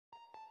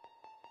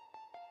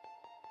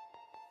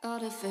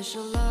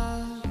Artificial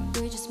love,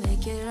 we just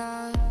make it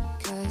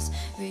up, 'cause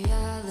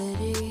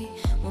reality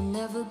will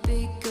never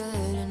be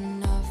good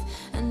enough.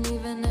 And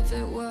even if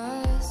it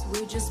was,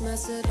 we just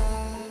mess it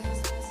up,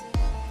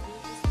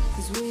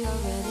 'cause we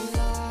already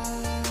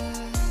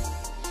lost,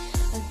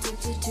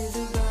 addicted to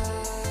the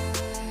rush.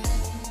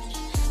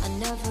 I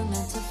never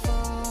meant to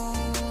fall,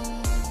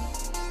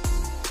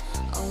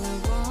 all I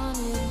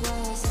wanted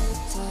was a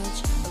touch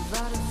of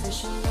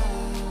artificial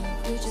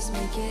love. We just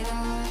make it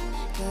up,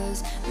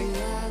 'cause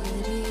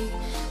reality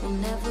will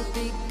never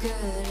be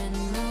good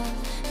enough.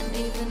 And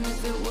even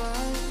if it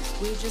was,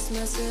 we just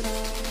mess it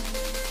up.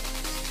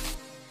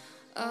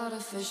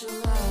 Artificial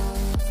love,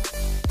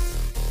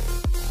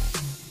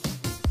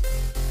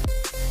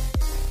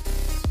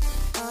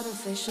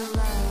 artificial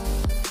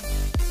love,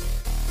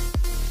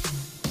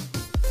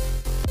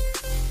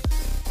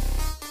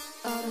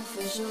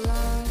 artificial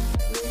love.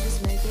 We just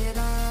make it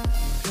up,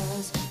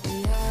 'cause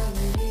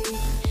reality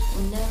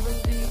will never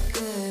be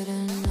good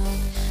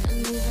enough. And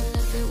even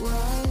if it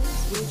was,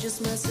 we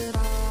just mess it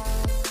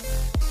up,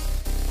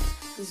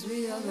 'cause we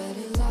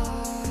already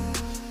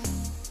lost,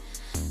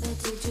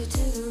 addicted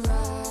to the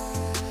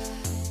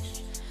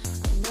rush.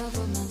 I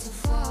never meant to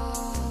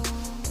fall,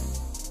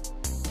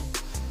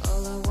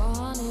 all I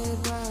wanted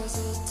was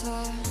a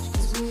touch,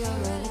 'cause we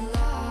already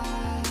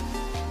lost,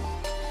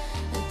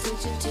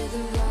 addicted to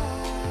the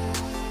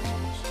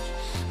rush.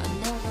 I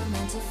never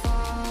meant to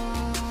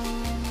fall,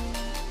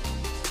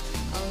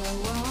 all I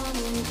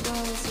wanted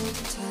was a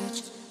touch.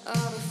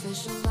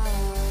 Artificial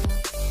love,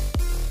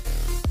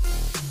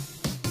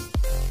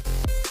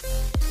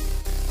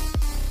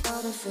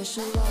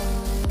 artificial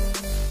love,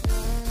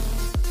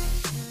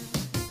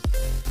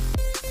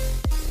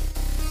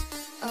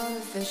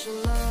 artificial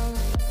love.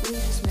 We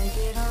just make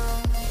it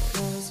up,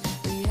 'cause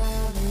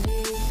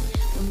reality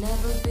will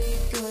never be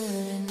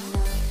good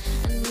enough.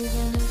 And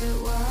even if it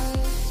was,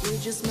 we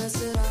just mess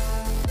it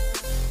up.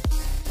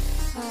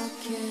 How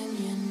can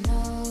you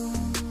know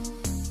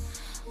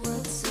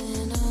what's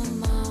in our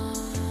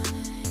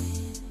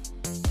mind,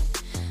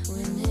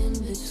 when in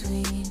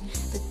between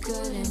the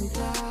good and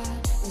bad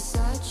is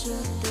such a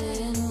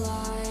thin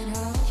line?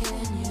 How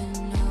can you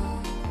know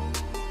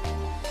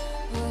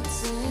what's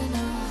in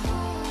our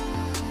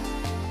heart,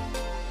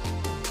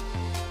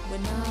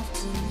 when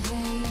often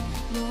hate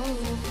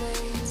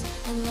motivates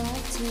and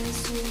love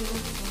tears you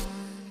apart?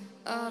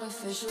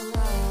 Artificial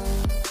love,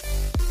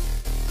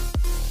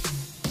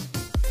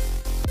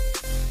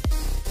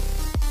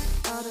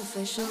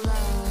 artificial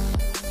love,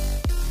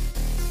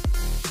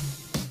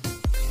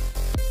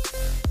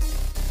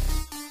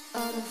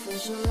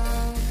 artificial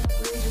love.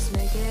 We just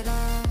make it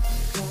up,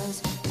 'cause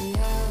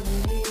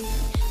reality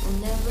will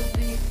never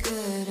be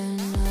good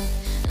enough.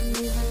 And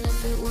even if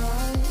it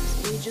was,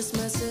 we just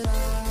mess it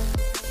up.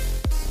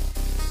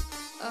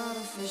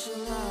 Artificial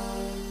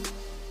love,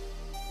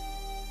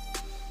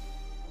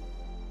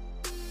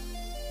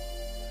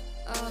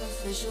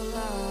 artificial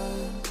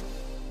love,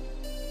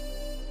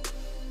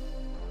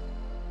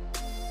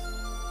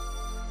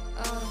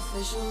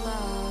 artificial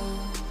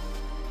love,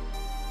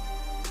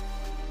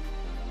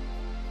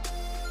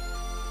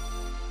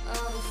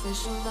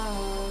 artificial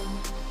love.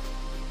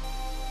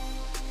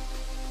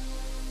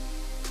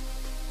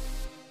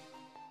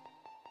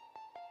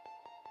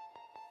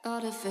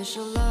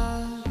 Artificial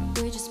love,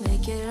 we just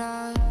make it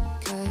up,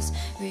 'cause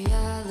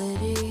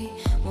reality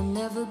will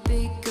never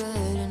be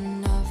good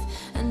enough.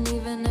 And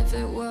even if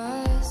it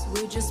was,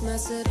 we just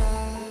mess it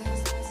up,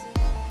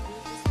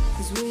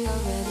 'cause we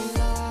already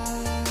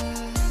lost,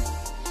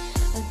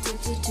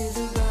 addicted to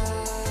the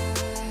rush.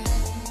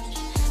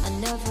 I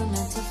never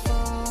meant to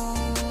fall,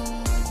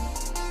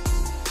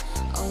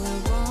 all I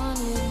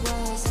wanted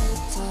was a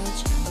touch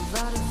of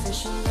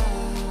artificial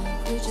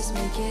love. We just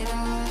make it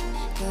up,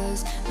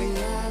 'cause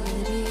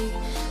reality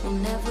will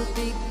never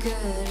be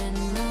good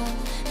enough.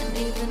 And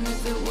even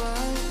if it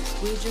was,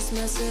 we just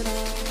mess it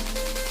up.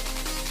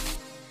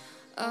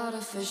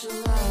 Artificial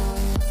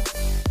love,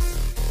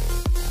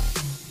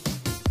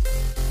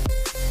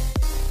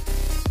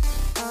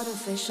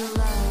 artificial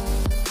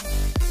love,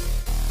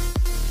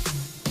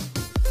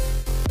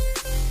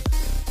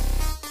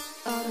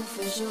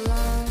 artificial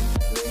love.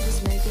 We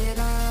just make it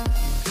up,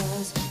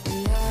 'cause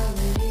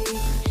reality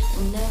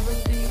will never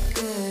be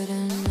good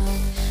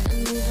enough.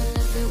 And even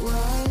if it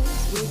was,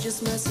 we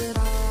just mess it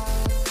up,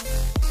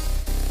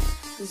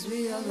 'cause we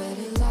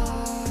already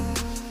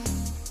lost,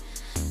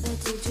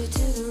 addicted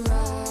to the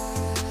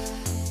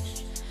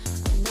rush.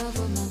 I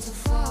never meant to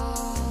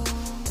fall,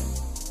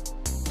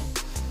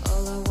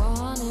 all I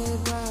wanted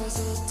was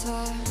a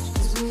touch,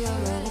 'cause we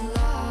already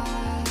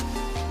lost,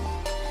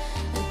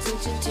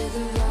 addicted to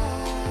the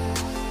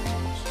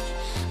rush.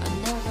 I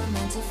never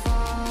meant to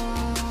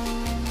fall,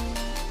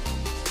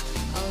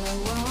 all I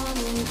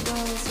wanted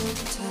was a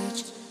touch.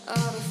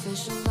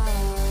 Artificial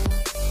love,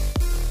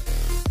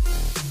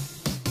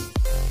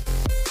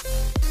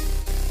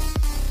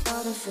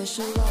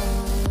 artificial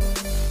love,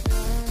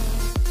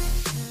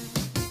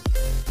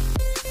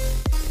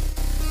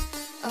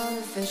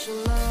 artificial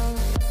love.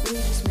 We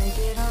just make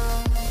it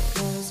up,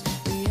 'cause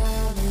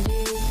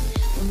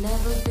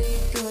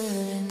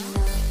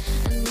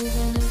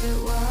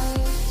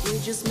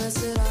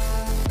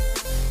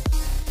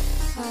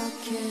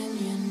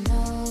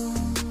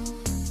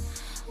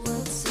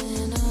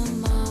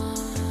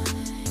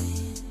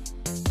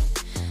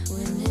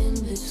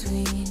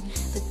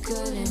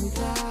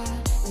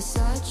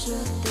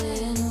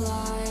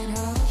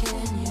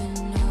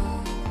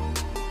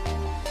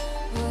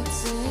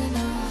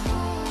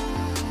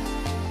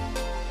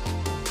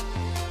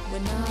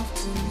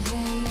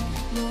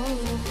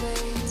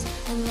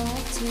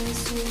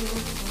promise you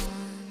will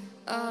find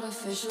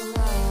artificial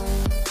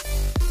love.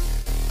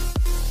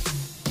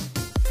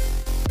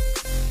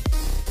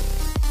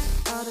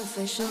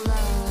 Artificial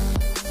love.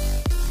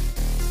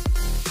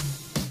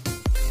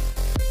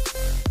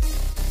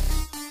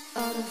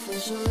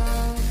 Artificial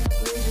love.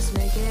 We just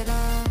make it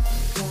up,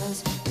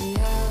 'cause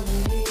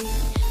reality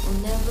will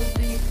never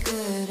be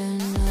good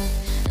enough.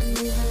 And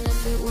even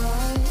if it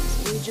was,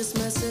 we just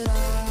mess it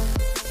up.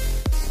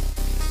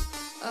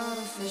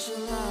 Artificial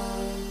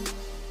love.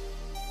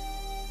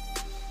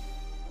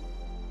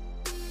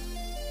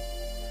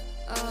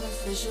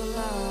 Artificial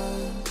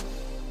love.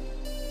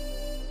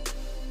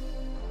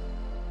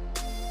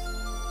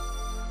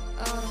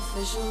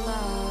 Artificial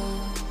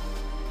love.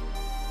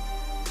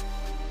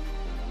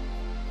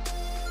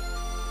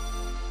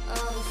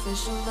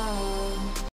 Artificial love.